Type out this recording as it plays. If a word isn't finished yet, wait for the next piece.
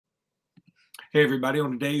Hey, everybody.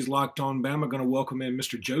 On today's Locked On Bama, going to welcome in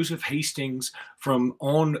Mr. Joseph Hastings from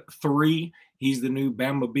On3. He's the new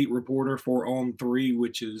Bama beat reporter for On3,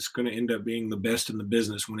 which is going to end up being the best in the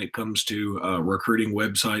business when it comes to recruiting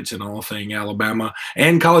websites and all thing Alabama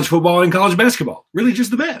and college football and college basketball. Really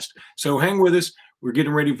just the best. So hang with us. We're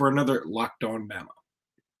getting ready for another Locked On Bama.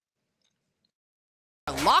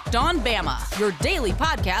 Locked On Bama, your daily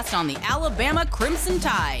podcast on the Alabama Crimson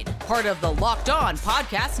Tide. Part of the Locked On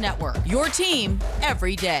Podcast Network, your team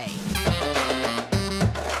every day.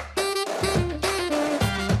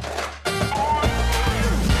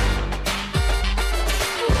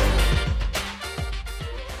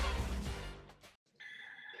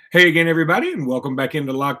 Hey again, everybody, and welcome back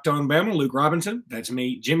into Locked On Bama. Luke Robinson, that's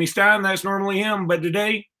me. Jimmy Stein, that's normally him, but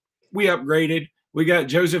today we upgraded. We got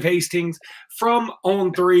Joseph Hastings from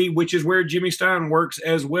On3, which is where Jimmy Stein works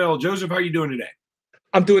as well. Joseph, how are you doing today?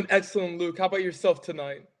 I'm doing excellent, Luke. How about yourself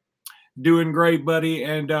tonight? Doing great, buddy,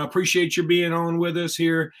 and appreciate you being on with us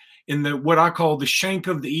here in the what I call the shank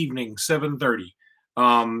of the evening, 7:30.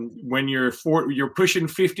 When you're pushing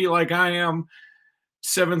 50 like I am,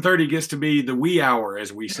 7:30 gets to be the wee hour,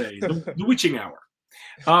 as we say, the witching hour.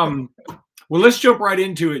 Well, let's jump right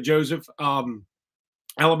into it, Joseph.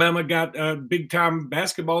 Alabama got a big-time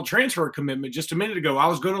basketball transfer commitment just a minute ago. I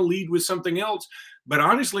was going to lead with something else, but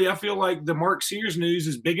honestly, I feel like the Mark Sears news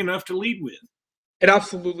is big enough to lead with. It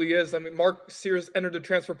absolutely is. I mean, Mark Sears entered the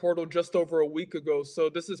transfer portal just over a week ago, so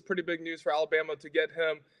this is pretty big news for Alabama to get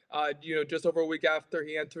him, just over a week after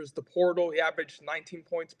he enters the portal. He averaged 19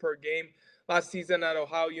 points per game last season at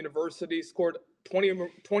Ohio University, scored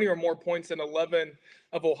 20 or more points in 11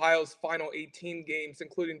 of Ohio's final 18 games,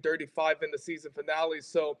 including 35 in the season finale.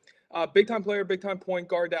 So big-time player, big-time point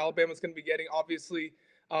guard that Alabama's going to be getting. Obviously,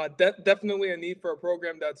 definitely a need for a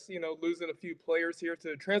program that's, losing a few players here to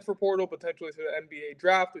the transfer portal, potentially to the NBA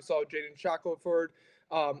draft. We saw Jaden Shackelford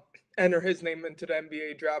enter his name into the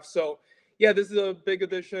NBA draft. So, yeah, this is a big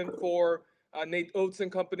addition for Nate Oates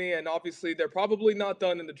and company, and obviously they're probably not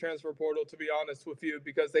done in the transfer portal, to be honest with you,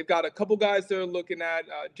 because they've got a couple guys they're looking at,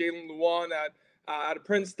 Jalen Luan out of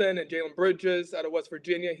Princeton and Jalen Bridges out of West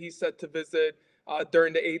Virginia. He's set to visit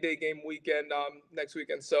during the 8-day game weekend next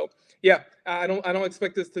weekend. So, yeah, I don't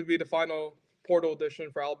expect this to be the final portal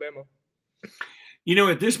edition for Alabama.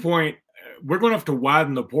 At this point, we're going to have to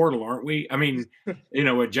widen the portal, aren't we? I mean,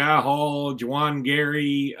 a Jai Hall, Juwan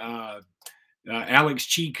Gary, Alex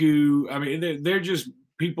Chiku. I mean, they're just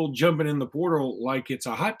people jumping in the portal like it's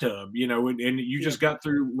a hot tub, and you just got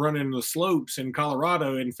through running the slopes in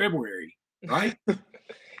Colorado in February, right?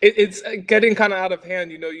 It's getting kind of out of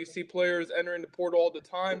hand. You see players entering the portal all the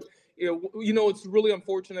time. It's really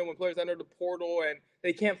unfortunate when players enter the portal and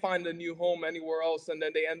they can't find a new home anywhere else, and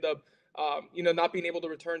then they end up, not being able to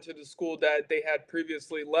return to the school that they had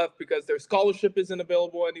previously left because their scholarship isn't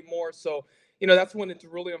available anymore. So, that's when it's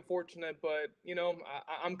really unfortunate. But,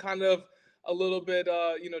 I'm kind of a little bit,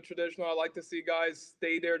 traditional. I like to see guys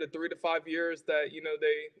stay there the 3 to 5 years that,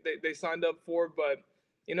 they signed up for. But,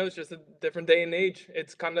 it's just a different day and age.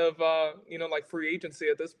 It's kind of, like free agency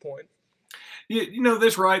at this point. Yeah,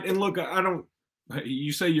 that's right. And look,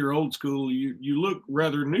 you say you're old school. You look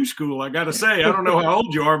rather new school, I got to say. I don't know how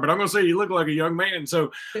old you are, but I'm going to say you look like a young man.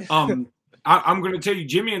 So I'm going to tell you,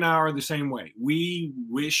 Jimmy and I are the same way. We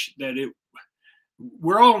wish that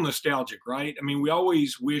we're all nostalgic, right? I mean, we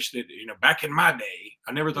always wish that, back in my day,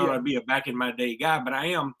 I never thought I'd be a back in my day guy, but I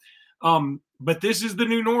am. But this is the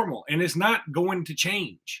new normal, and it's not going to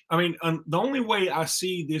change. I mean, the only way I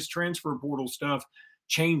see this transfer portal stuff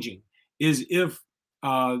changing is if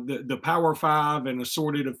the Power Five and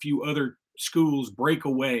assorted a few other schools break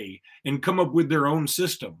away and come up with their own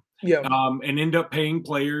system, and end up paying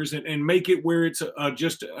players and make it where it's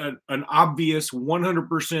just an obvious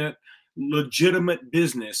 100% legitimate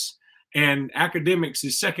business, and academics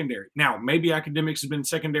is secondary. Now, maybe academics has been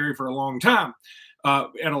secondary for a long time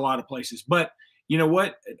at a lot of places, but you know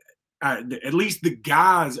what? At least the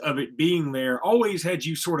guise of it being there always had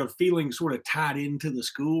you sort of feeling sort of tied into the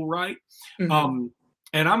school, right? Mm-hmm.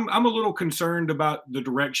 And I'm a little concerned about the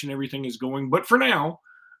direction everything is going. But for now,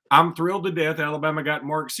 I'm thrilled to death Alabama got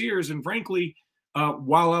Mark Sears. And frankly,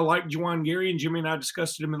 while I like Juwan Gary, and Jimmy and I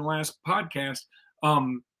discussed him in the last podcast,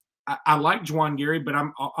 I like Juwan Gary, but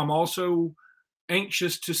I'm also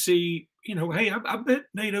anxious to see, hey, I bet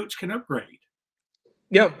Nate Oates can upgrade.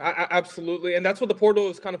 Yeah, absolutely. And that's what the portal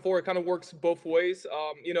is kind of for. It kind of works both ways.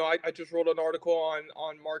 I just wrote an article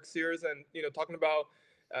on Mark Sears and, talking about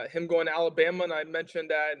him going to Alabama. And I mentioned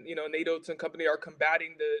that, Nate Oates and company are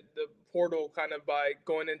combating the portal kind of by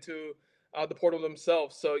going into the portal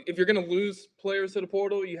themselves. So if you're going to lose players to the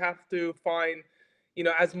portal, you have to find,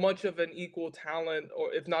 as much of an equal talent,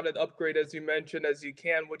 or if not an upgrade, as you mentioned, as you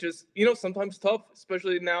can, which is, sometimes tough,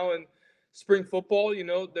 especially now in spring football.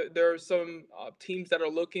 There are some teams that are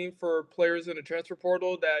looking for players in the transfer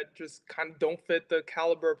portal that just kind of don't fit the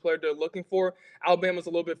caliber of player they're looking for. Alabama's a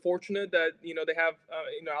little bit fortunate that, they have,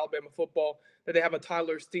 Alabama football, that they have a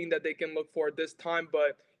Tyler Steen that they can look for at this time,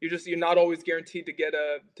 but you're not always guaranteed to get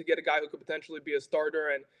a guy who could potentially be a starter.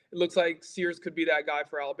 And it looks like Sears could be that guy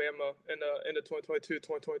for Alabama in the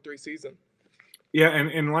 2022-2023 season. Yeah,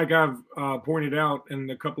 and like I've pointed out in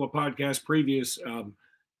a couple of podcasts previous,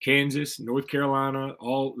 Kansas, North Carolina,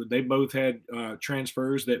 they both had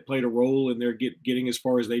transfers that played a role in their getting as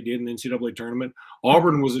far as they did in the NCAA tournament.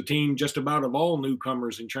 Auburn was a team just about of all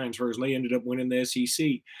newcomers and transfers, and they ended up winning the SEC.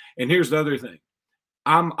 And here's the other thing.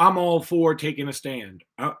 I'm all for taking a stand.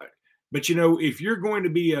 But, if you're going to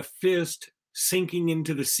be a fist sinking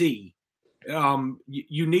into the sea,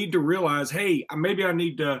 you need to realize, hey, maybe I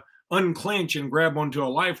need to unclench and grab onto a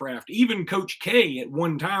life raft. Even Coach K at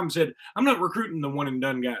one time said, I'm not recruiting the one and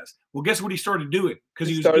done guys. Well, guess what he started doing? Because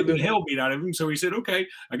he was getting the hell beat out of him. So he said, okay,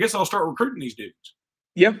 I guess I'll start recruiting these dudes.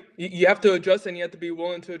 Yeah, you have to adjust, and you have to be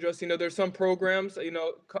willing to adjust. There's some programs,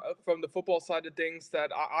 from the football side of things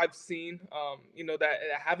that I've seen, that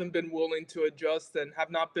haven't been willing to adjust and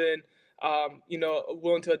have not been,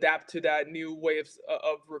 willing to adapt to that new way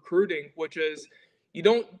of recruiting, which is, you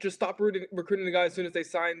don't just stop recruiting the guys as soon as they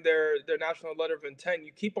sign their national letter of intent.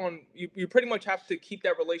 You keep on. You pretty much have to keep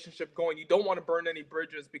that relationship going. You don't want to burn any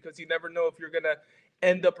bridges, because you never know if you're gonna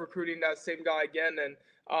end up recruiting that same guy again. And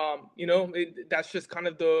that's just kind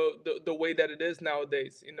of the way that it is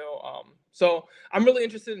nowadays. So I'm really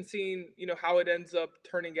interested in seeing how it ends up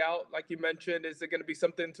turning out. Like you mentioned, is it going to be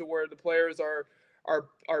something to where the players are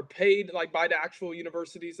paid like by the actual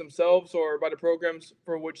universities themselves or by the programs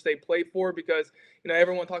for which they play for? Because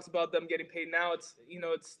everyone talks about them getting paid now. It's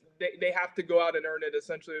they have to go out and earn it,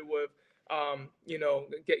 essentially, with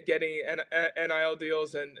getting NIL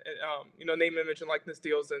deals and name, image, and likeness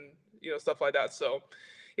deals and stuff like that. So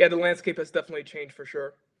yeah, the landscape has definitely changed for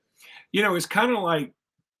sure. It's kind of like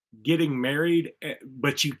getting married,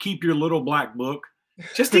 but you keep your little black book.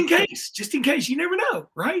 Just in case, you never know,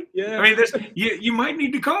 right? Yeah. I mean, you might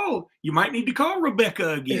need to call. You might need to call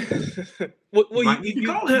Rebecca again. You might need to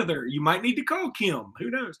call Heather. You might need to call Kim. Who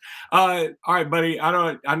knows? All right, buddy.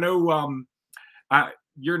 I know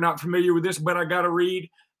you're not familiar with this, but I got to read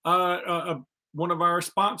one of our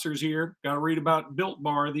sponsors here. Got to read about Built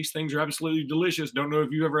Bar. These things are absolutely delicious. Don't know if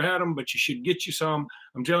you ever had them, but you should get you some.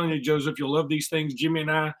 I'm telling you, Joseph, you'll love these things. Jimmy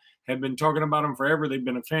and I have been talking about them forever. They've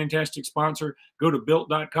been a fantastic sponsor. Go to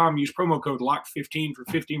built.com, use promo code LOCK15 for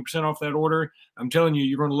 15% off that order. I'm telling you,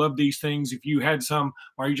 you're going to love these things. If you had some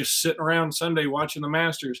while you're just sitting around Sunday watching the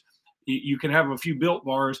Masters, you can have a few Built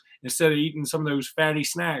Bars instead of eating some of those fatty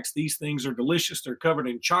snacks. These things are delicious. They're covered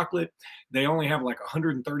in chocolate. They only have like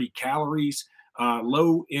 130 calories,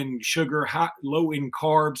 low in sugar, low in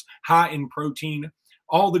carbs, high in protein.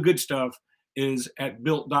 All the good stuff is at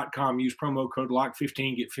built.com. Use promo code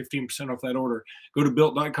LOCK15, get 15% off that order. Go to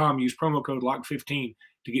built.com, use promo code LOCK15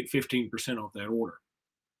 to get 15% off that order.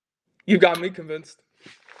 You got me convinced.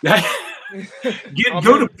 Go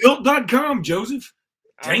to built.com, Joseph.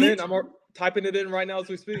 I'm typing it in right now as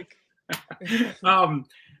we speak. All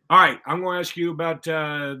right, I'm going to ask you about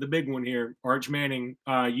the big one here, Arch Manning.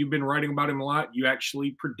 You've been writing about him a lot. You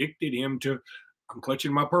actually predicted him to, I'm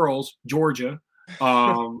clutching my pearls, Georgia.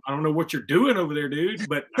 I don't know what you're doing over there, dude,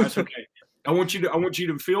 but that's okay. I want you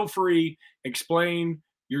to feel free, explain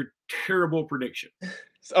your terrible prediction.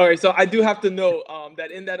 All right, so I do have to note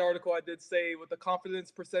that in that article I did say with a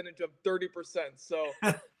confidence percentage of 30%. So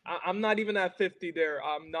I'm not even at 50 there.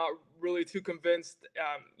 I'm not really too convinced.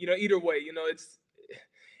 Either way,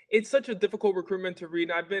 it's such a difficult recruitment to read.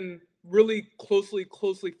 And I've been really closely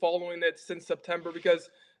following it since September because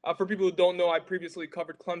for people who don't know, I previously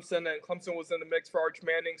covered Clemson, and Clemson was in the mix for Arch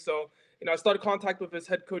Manning. So, I started contact with his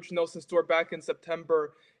head coach, Nelson Stewart, back in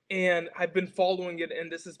September, and I've been following it,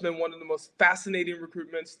 and this has been one of the most fascinating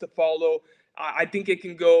recruitments to follow. I think it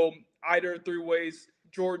can go either three ways: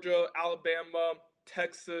 Georgia, Alabama,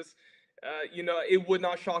 Texas. It would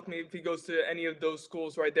not shock me if he goes to any of those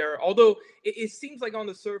schools right there. Although it seems like on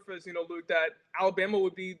the surface, Luke, that Alabama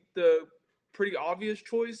would be the pretty obvious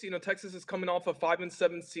choice. Texas is coming off a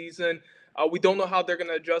 5-7 season. We don't know how they're going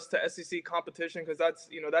to adjust to SEC competition because that's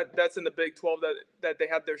in the Big 12 that they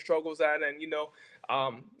have their struggles at, and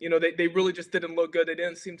they really just didn't look good. They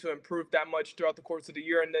didn't seem to improve that much throughout the course of the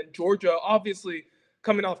year. And then Georgia, obviously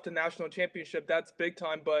coming off the national championship, that's big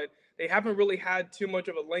time, but they haven't really had too much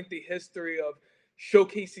of a lengthy history of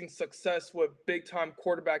showcasing success with big-time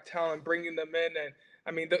quarterback talent, bringing them in. And,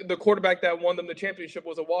 I mean, the quarterback that won them the championship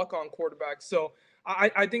was a walk-on quarterback. So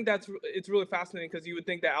I think it's really fascinating because you would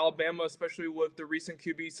think that Alabama, especially with the recent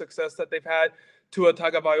QB success that they've had, Tua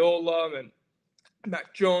Tagovailoa and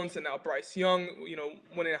Mac Jones and now Bryce Young,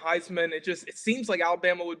 winning Heisman, it seems like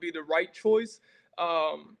Alabama would be the right choice.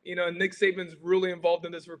 And Nick Saban's really involved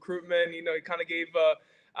in this recruitment. He kind of gave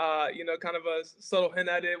kind of a subtle hint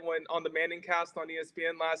at it when on the Manning cast on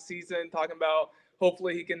ESPN last season, talking about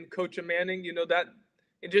hopefully he can coach a Manning. That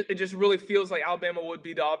it just really feels like Alabama would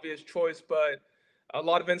be the obvious choice, but a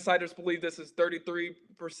lot of insiders believe this is 33%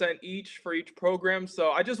 each for each program.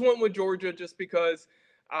 So I just went with Georgia just because,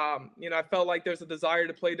 I felt like there's a desire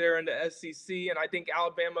to play there in the SEC. And I think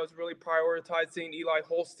Alabama is really prioritizing Eli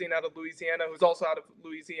Holstein out of Louisiana, who's also out of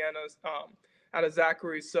Louisiana, out of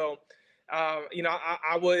Zachary. So,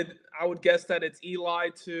 I would guess that it's Eli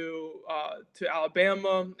to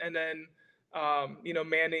Alabama, and then,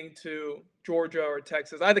 Manning to Georgia or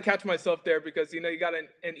Texas. I had to catch myself there because, you got an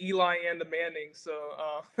Eli and the Manning. So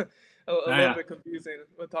a little bit confusing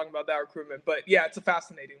when talking about that recruitment. But, yeah, it's a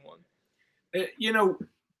fascinating one.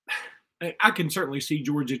 I can certainly see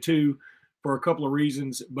Georgia, too, for a couple of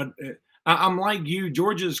reasons. But I'm like you.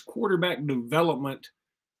 Georgia's quarterback development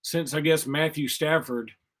since, I guess, Matthew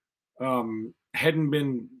Stafford hadn't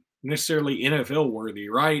been necessarily NFL worthy,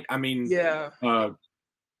 right? I mean, yeah.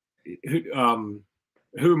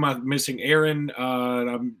 Who am I missing? Aaron.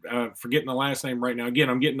 I'm forgetting the last name right now. Again,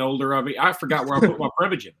 I'm getting older. I forgot where I put my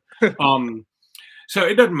Prevagen. So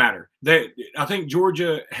it doesn't matter. I think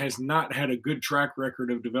Georgia has not had a good track record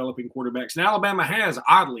of developing quarterbacks. And Alabama has,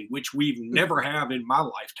 oddly, which we've never have in my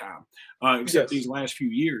lifetime, except these last few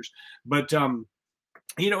years. But and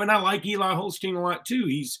I like Eli Holstein a lot too.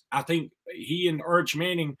 I think he and Arch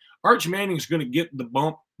Manning's going to get the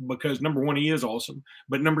bump because number one, he is awesome.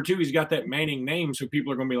 But number two, he's got that Manning name. So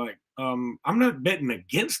people are going to be like, I'm not betting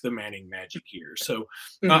against the Manning magic here. So,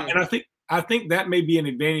 and I think that may be an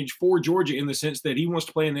advantage for Georgia in the sense that he wants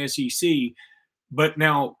to play in the SEC. But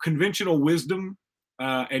now conventional wisdom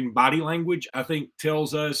and body language, I think,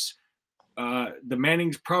 tells us the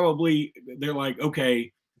Mannings probably, they're like,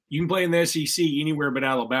 okay, you can play in the SEC anywhere but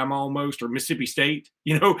Alabama almost, or Mississippi State.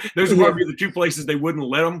 Those are probably the two places they wouldn't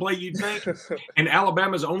let them play, you'd think. And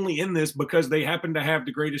Alabama's only in this because they happen to have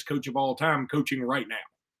the greatest coach of all time coaching right now.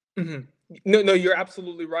 Mm-hmm. No, you're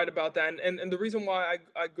absolutely right about that. And the reason why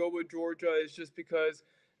I go with Georgia is just because,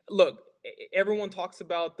 look, everyone talks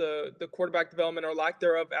about the quarterback development or lack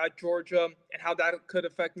thereof at Georgia and how that could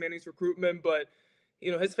affect Manning's recruitment. But,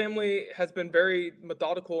 his family has been very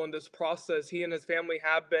methodical in this process. He and his family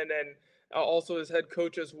have been, and also his head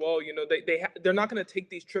coach as well. They're not going to take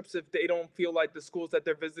these trips if they don't feel like the schools that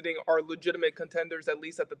they're visiting are legitimate contenders, at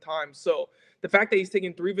least at the time. So the fact that he's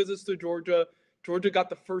taking 3 visits to Georgia got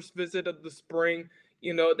the first visit of the spring.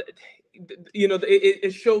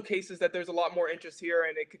 It showcases that there's a lot more interest here,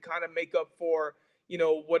 and it could kind of make up for,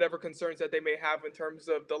 whatever concerns that they may have in terms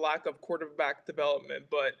of the lack of quarterback development.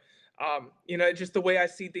 But, just the way I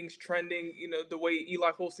see things trending, the way Eli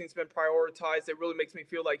Holstein's been prioritized, it really makes me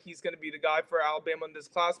feel like he's going to be the guy for Alabama in this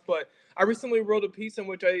class. But I recently wrote a piece in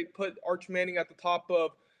which I put Arch Manning at the top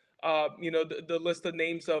of the list of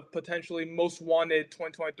names of potentially most wanted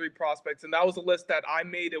 2023 prospects. And that was a list that I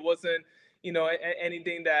made. It wasn't,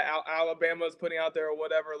 anything that Alabama is putting out there or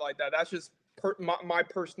whatever like that. That's just my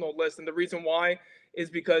personal list. And the reason why is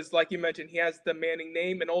because, like you mentioned, he has the Manning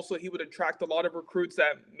name, and also he would attract a lot of recruits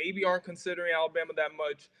that maybe aren't considering Alabama that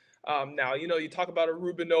much. Now, you talk about a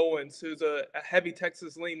Ruben Owens, who's a heavy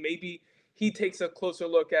Texas lean. Maybe he takes a closer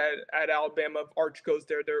look at Alabama if Arch goes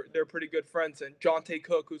there. They're pretty good friends. And Jonte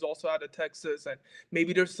Cook, who's also out of Texas, and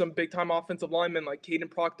maybe there's some big time offensive linemen like Caden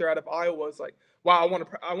Proctor out of Iowa. Is like, wow, I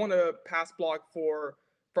want to pass block for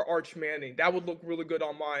Arch Manning. That would look really good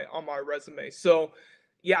on my resume. So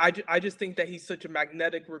yeah, I just think that he's such a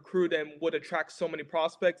magnetic recruit and would attract so many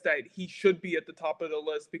prospects that he should be at the top of the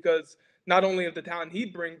list because not only of the talent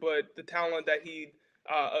he'd bring, but the talent that he'd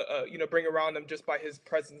bring around him just by his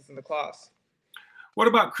presence in the class. What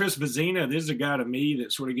about Chris Vizzina? This is a guy to me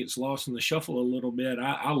that sort of gets lost in the shuffle a little bit.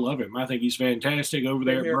 I love him. I think he's fantastic over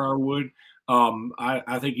there at Briarwood.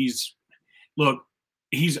 I think he's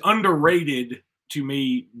underrated to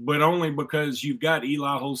me, but only because you've got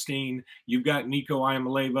Eli Holstein, you've got Nico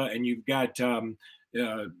Iamaleava, and you've got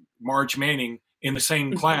March Manning in the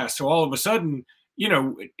same class. So all of a sudden,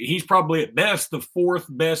 he's probably at best the 4th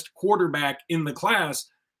best quarterback in the class,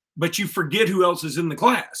 but you forget who else is in the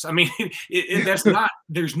class. I mean, that's not –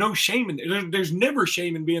 there's no shame in – there's never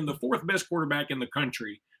shame in being the 4th best quarterback in the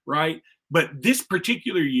country, right? But this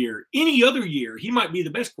particular year, any other year, he might be the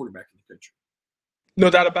best quarterback in the country. No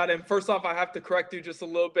doubt about it. And first off, I have to correct you just a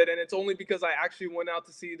little bit, and it's only because I actually went out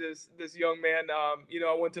to see this young man. I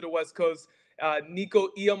went to the West Coast, Nico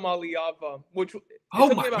Iamaleava, which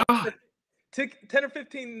took me about 10 or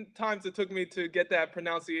 15 times it took me to get that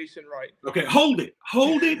pronunciation right. Okay, hold it.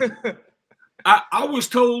 I was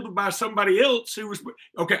told by somebody else who was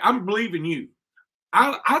okay. I'm believing you.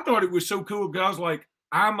 I thought it was so cool because I was like,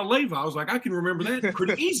 Iamaleava. I was like, I can remember that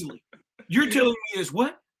pretty easily. You're telling me is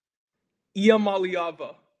what?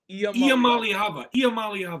 Iamaleava. Iamaleava.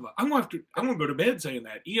 I'm gonna go to bed saying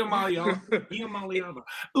that. Iamaleava.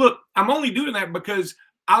 Look, I'm only doing that because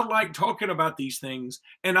I like talking about these things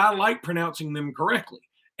and I like pronouncing them correctly.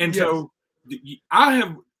 And so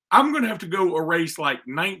I'm gonna have to go erase like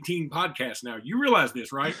 19 podcasts now. You realize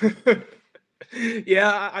this, right?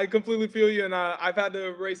 Yeah, I completely feel you, and I've had to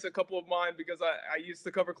erase a couple of mine because I used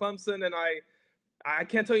to cover Clemson, and I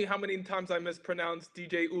can't tell you how many times I mispronounced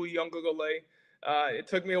DJ Uyunglele. It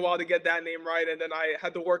took me a while to get that name right, and then I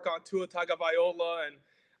had to work on Tua Tagovailoa, and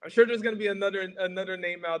I'm sure there's going to be another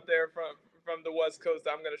name out there from the West Coast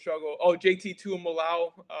that I'm going to struggle. Oh, JT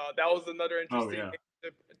Tuimalau, that was another interesting name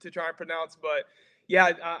to try and pronounce, but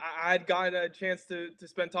yeah, I had gotten a chance to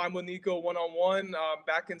spend time with Nico one-on-one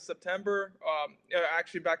back in September,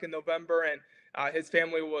 actually back in November, and his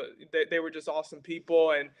family they were just awesome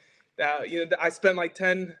people, and I spent like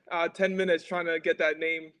 10 minutes trying to get that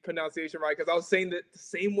name pronunciation right because I was saying it the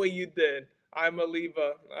same way you did.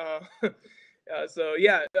 Iamaleava.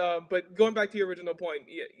 But going back to your original point,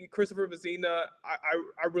 Christopher Vizzina,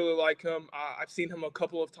 I really like him. I've seen him a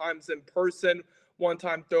couple of times in person. One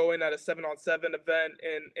time throwing at a 7-on-7 event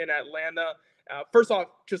in Atlanta. First off,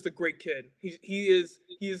 just a great kid. He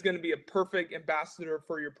is going to be a perfect ambassador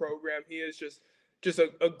for your program. He is just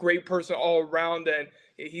a great person all around, and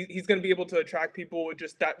he's going to be able to attract people with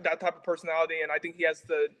just that type of personality. And I think he has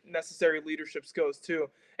the necessary leadership skills too.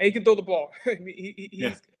 And he can throw the ball.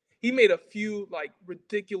 He made a few like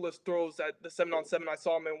ridiculous throws at the 7-on-7 I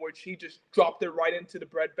saw him in, which he just dropped it right into the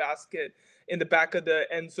breadbasket in the back of the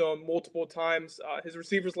end zone multiple times. His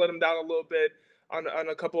receivers let him down a little bit on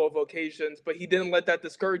a couple of occasions, but he didn't let that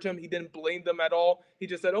discourage him. He didn't blame them at all. He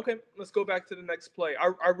just said, okay, let's go back to the next play.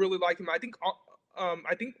 I really like him. I think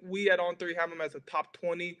we at On3 have him as a top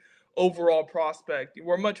 20 overall prospect.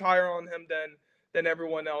 We're much higher on him than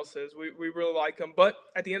everyone else is. We really like him. But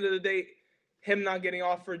at the end of the day, him not getting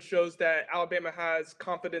offered shows that Alabama has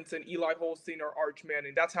confidence in Eli Holstein or Arch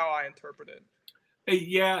Manning. That's how I interpret it.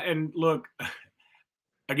 Yeah, and look,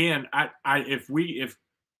 again, if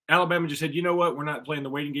Alabama just said, you know what, we're not playing the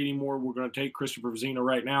waiting game anymore, we're going to take Christopher Vizzina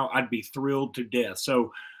right now, I'd be thrilled to death.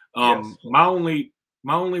 So my only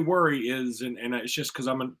worry is, and it's just because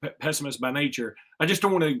I'm a pessimist by nature, I just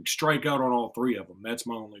don't want to strike out on all three of them. That's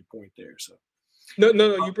my only point there. So.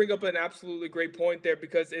 No, you bring up an absolutely great point there,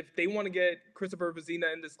 because if they want to get Christopher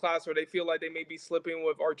Vizzina in this class, or they feel like they may be slipping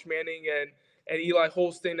with Arch Manning and Eli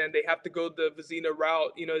Holstein, and they have to go the Vizzina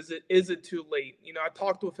route, is it too late? I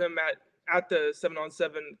talked with him at the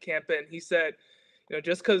 7-on-7 camp, and he said,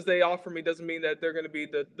 just because they offer me doesn't mean that they're going to be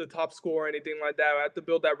the top scorer or anything like that. I have to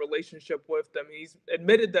build that relationship with them. He's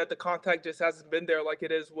admitted that the contact just hasn't been there like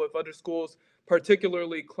it is with other schools,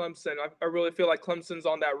 particularly Clemson. I really feel like Clemson's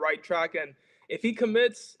on that right track, and if he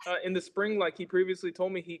commits in the spring, like he previously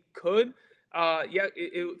told me he could,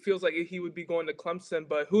 it feels like he would be going to Clemson.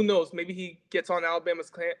 But who knows? Maybe he gets on Alabama's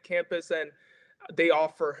campus and they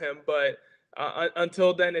offer him. But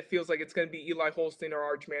until then, it feels like it's going to be Eli Holstein or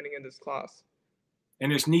Arch Manning in this class.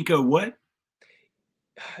 And it's Nico what?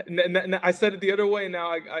 I said it the other way.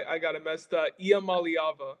 Now I got it messed up.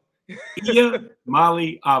 Iamaleava.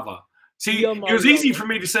 Iamaleava. See, it was easy for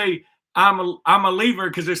me to say I'm a leaver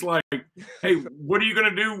because it's like, hey, what are you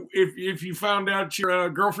gonna do if you found out your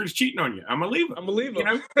girlfriend's cheating on you? I'm a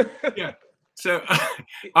leaver. Yeah. So,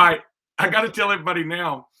 all right, I got to tell everybody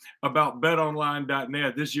now about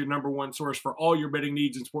BetOnline.net. This is your #1 source for all your betting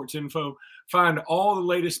needs and sports info. Find all the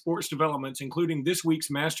latest sports developments, including this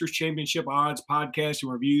week's Masters Championship odds, podcasts,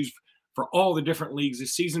 and reviews for all the different leagues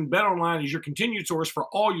this season. BetOnline is your continued source for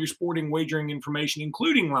all your sporting wagering information,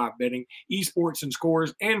 including live betting, esports and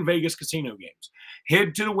scores, and Vegas casino games.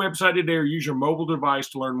 Head to the website today or use your mobile device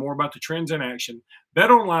to learn more about the trends in action.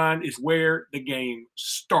 BetOnline is where the game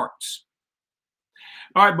starts.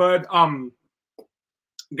 All right, bud.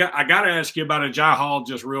 I got to ask you about Ajay Hall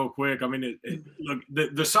just real quick. I mean, look,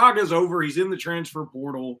 the saga's over. He's in the transfer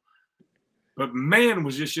portal. But, man,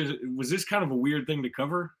 was this kind of a weird thing to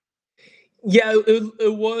cover? Yeah,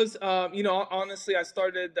 it was. Honestly, I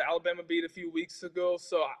started the Alabama beat a few weeks ago,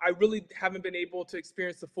 so I really haven't been able to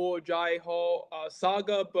experience the full Jai Hall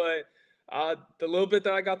saga. But the little bit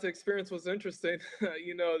that I got to experience was interesting.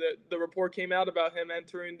 The report came out about him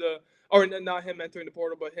entering or not him entering the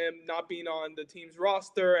portal, but him not being on the team's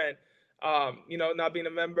roster and not being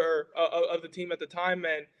a member of the team at the time.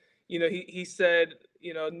 And he said,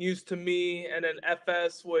 news to me, and then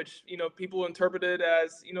FS, which, people interpreted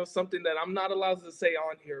as, something that I'm not allowed to say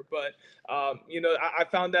on here. But, I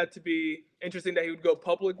found that to be interesting that he would go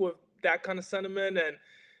public with that kind of sentiment.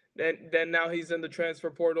 And then now he's in the transfer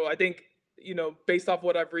portal. I think, based off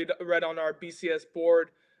what I've read on our BCS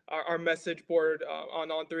board, our message board on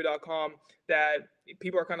On3.com, that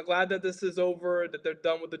people are kind of glad that this is over, that they're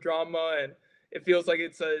done with the drama. And it feels like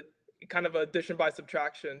it's a kind of addition by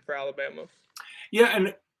subtraction for Alabama. Yeah,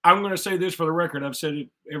 and I'm going to say this for the record. I've said it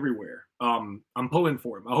everywhere. I'm pulling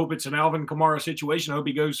for him. I hope it's an Alvin Kamara situation. I hope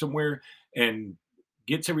he goes somewhere and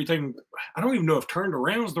gets everything. I don't even know if turned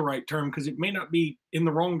around is the right term, because it may not be in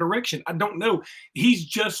the wrong direction. I don't know. He's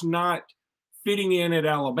just not fitting in at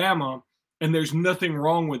Alabama, and there's nothing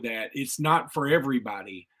wrong with that. It's not for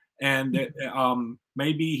everybody. And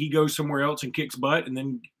maybe he goes somewhere else and kicks butt and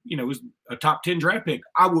then, is a top 10 draft pick.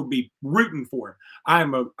 I would be rooting for him. I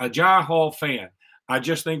am a Jai Hall fan. I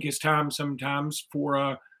just think it's time sometimes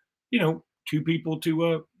for, two people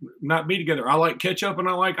to not be together. I like ketchup and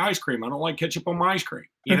I like ice cream. I don't like ketchup on my ice cream,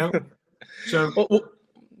 So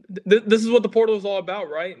this is what the portal is all about,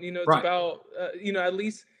 right? It's right. about, at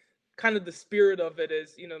least kind of the spirit of it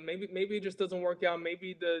is, maybe it just doesn't work out.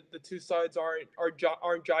 Maybe the two sides aren't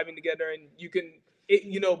jiving together, and you can,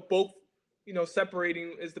 both,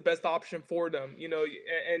 separating is the best option for them,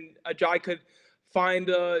 and Ajay could find,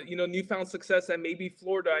 newfound success at maybe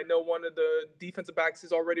Florida. I know one of the defensive backs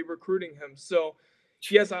is already recruiting him. So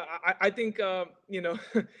yes, I think,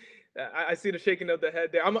 I see the shaking of the head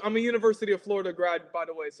there. I'm a University of Florida grad, by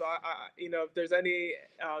the way. So if there's any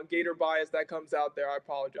Gator bias that comes out there, I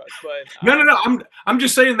apologize. But no. I'm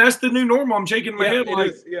just saying that's the new normal. I'm shaking my head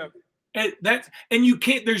like yeah. And you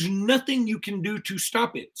can't. There's nothing you can do to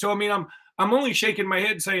stop it. So I mean, I'm only shaking my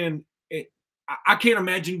head saying I can't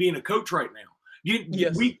imagine being a coach right now.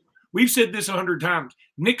 Yes. We've said this 100 times.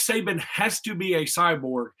 Nick Saban has to be a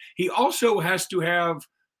cyborg. He also has to have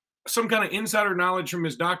some kind of insider knowledge from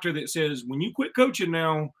his doctor that says, when you quit coaching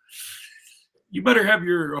now, you better have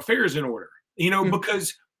your affairs in order,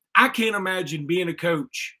 because I can't imagine being a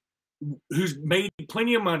coach who's made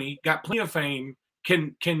plenty of money, got plenty of fame,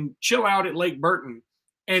 can chill out at Lake Burton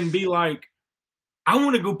and be like, I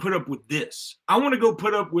want to go put up with this. I want to go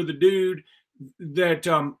put up with a dude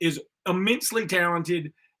that is immensely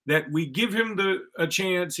talented, that we give him a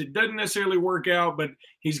chance. It doesn't necessarily work out, but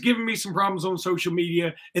he's given me some problems on social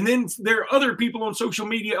media. And then there are other people on social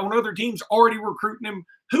media on other teams already recruiting him.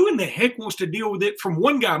 Who in the heck wants to deal with it from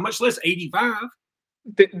one guy, much less 85?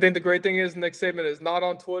 Then the great thing is Nick Saban is not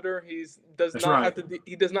on Twitter. He does not have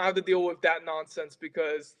to deal with that nonsense,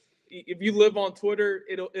 because if you live on Twitter,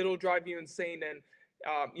 it'll drive you insane. And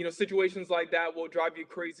situations like that will drive you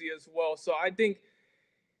crazy as well. So I think,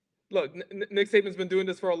 look, Nick Saban's been doing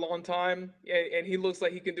this for a long time, and he looks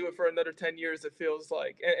like he can do it for another 10 years, it feels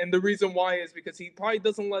like. And the reason why is because he probably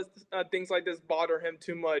doesn't let things like this bother him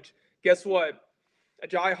too much. Guess what?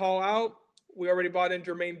 Ajay Hall out. We already brought in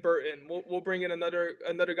Jermaine Burton. We'll bring in another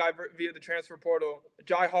guy via the transfer portal.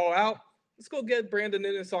 Ajay Hall out. Let's go get Brandon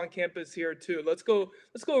Innes on campus here too. Let's go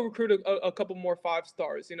recruit a couple more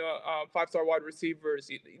 5-stars. 5-star wide receivers.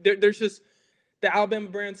 There's just, the Alabama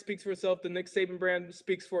brand speaks for itself. The Nick Saban brand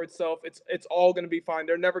speaks for itself. It's all going to be fine.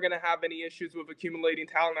 They're never going to have any issues with accumulating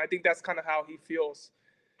talent. I think that's kind of how he feels.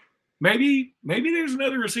 Maybe there's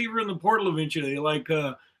another receiver in the portal eventually. Like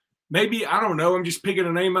maybe, I don't know, I'm just picking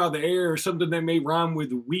a name out of the air, or something that may rhyme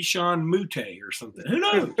with Weeshawn Mute or something. Who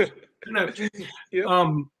knows? Who knows? Yep.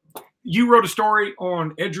 You wrote a story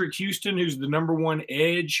on Eddrick Houston, who's the #1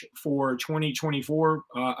 edge for 2024.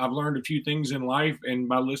 I've learned a few things in life, and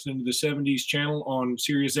by listening to the 70s channel on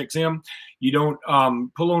Sirius XM, you don't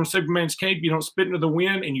pull on Superman's cape, you don't spit into the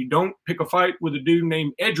wind, and you don't pick a fight with a dude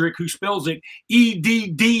named Eddrick who spells it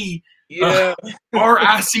EDD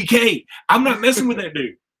RICK. I'm not messing with that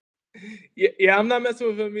dude. Yeah, I'm not messing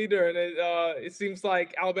with him either, and it seems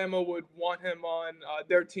like Alabama would want him on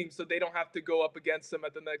their team so they don't have to go up against him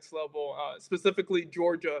at the next level, specifically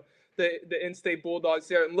Georgia, the in-state Bulldogs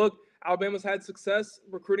there. And look, Alabama's had success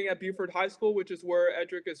recruiting at Buford High School, which is where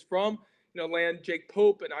Eddrick is from. Land Jake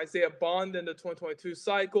Pope and Isaiah Bond in the 2022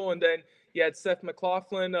 cycle, and then you had Seth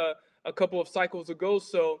McLaughlin a couple of cycles ago.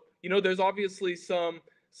 So, there's obviously some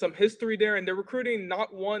some history there, and they're recruiting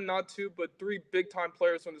not one, not two, but 3 big-time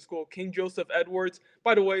players from the school. King Joseph Edwards,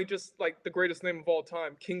 by the way, just like the greatest name of all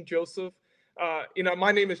time, King Joseph.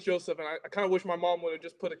 My name is Joseph, and I kind of wish my mom would have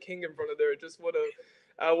just put a king in front of there. It just would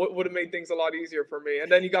have made things a lot easier for me.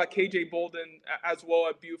 And then you got KJ Bolden as well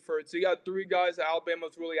at Buford. So you got 3 guys that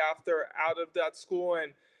Alabama's really after out of that school,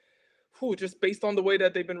 and just based on the way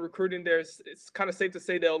that they've been recruiting there, it's kind of safe to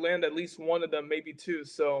say they'll land at least one of them, maybe 2.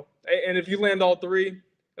 So, and if you land all 3,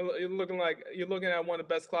 you're looking at one of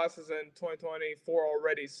the best classes in 2024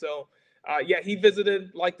 already. So, he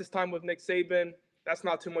visited like this time with Nick Saban. That's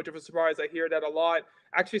not too much of a surprise. I hear that a lot.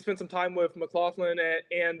 Actually spent some time with McLaughlin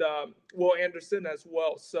and Will Anderson as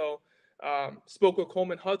well. So, spoke with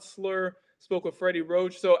Coleman Hutzler, spoke with Freddie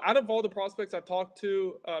Roach. So out of all the prospects I've talked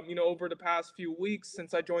to, over the past few weeks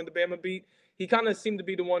since I joined the Bama beat, he kind of seemed to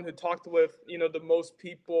be the one who talked with, the most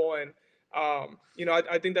people. And,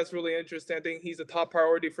 I think that's really interesting. I think he's a top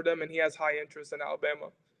priority for them, and he has high interest in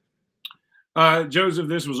Alabama. Joseph,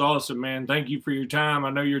 this was awesome, man. Thank you for your time. I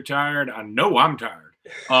know you're tired. I know I'm tired.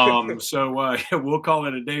 So we'll call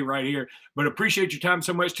it a day right here. But appreciate your time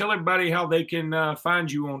so much. Tell everybody how they can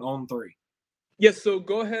find you on On3. Yes, so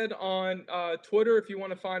go ahead on Twitter if you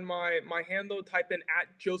want to find my handle. Type in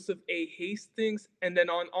 @JosephA.Hastings, and then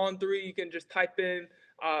on On3 you can just type in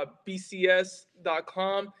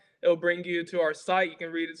bcs.com. It'll bring you to our site. You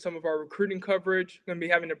can read some of our recruiting coverage. We're going to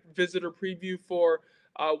be having a visitor preview for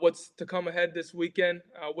what's to come ahead this weekend,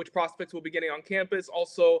 which prospects we'll be getting on campus.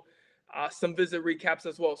 Also, some visit recaps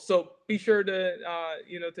as well. So be sure to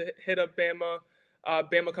to hit up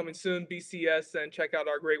Bama coming soon, BCS, and check out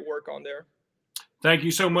our great work on there. Thank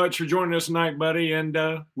you so much for joining us tonight, buddy, and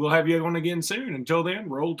we'll have you on again soon. Until then,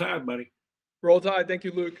 roll tide, buddy. Roll tide. Thank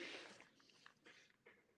you, Luke.